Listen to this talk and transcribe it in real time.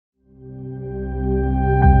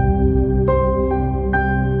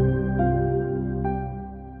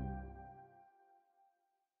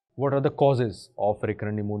are the causes of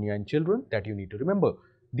recurrent pneumonia in children that you need to remember.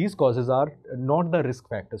 These causes are not the risk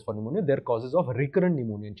factors for pneumonia, they are causes of recurrent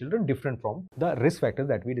pneumonia in children, different from the risk factors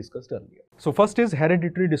that we discussed earlier. So first is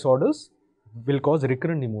hereditary disorders will cause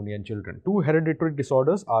recurrent pneumonia in children. Two hereditary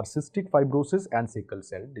disorders are cystic fibrosis and sickle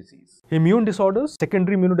cell disease. Immune disorders,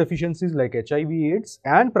 secondary immunodeficiencies like HIV/AIDS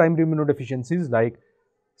and primary immunodeficiencies like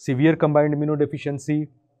severe combined immunodeficiency,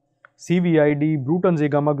 CVID, Bruton's A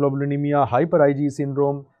gamma globulinemia, hyper IgE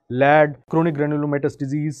syndrome, LAD, chronic granulomatous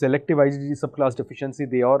disease, selective IgG subclass deficiency,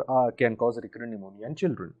 they all can cause recurrent pneumonia in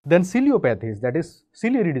children. Then ciliopathies, that is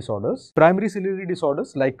ciliary disorders, primary ciliary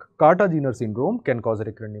disorders like Carter-Jenner syndrome can cause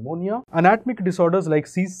recurrent pneumonia. Anatomic disorders like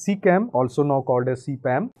CCAM, also now called as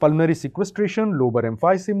CPAM, pulmonary sequestration, lobar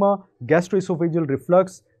emphysema, gastroesophageal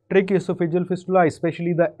reflux, tracheoesophageal fistula,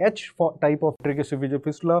 especially the H type of tracheoesophageal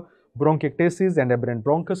fistula, bronchiectasis and aberrant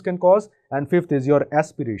bronchus can cause. And fifth is your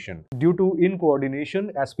aspiration. Due to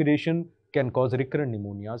incoordination, aspiration can cause recurrent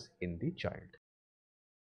pneumonias in the child.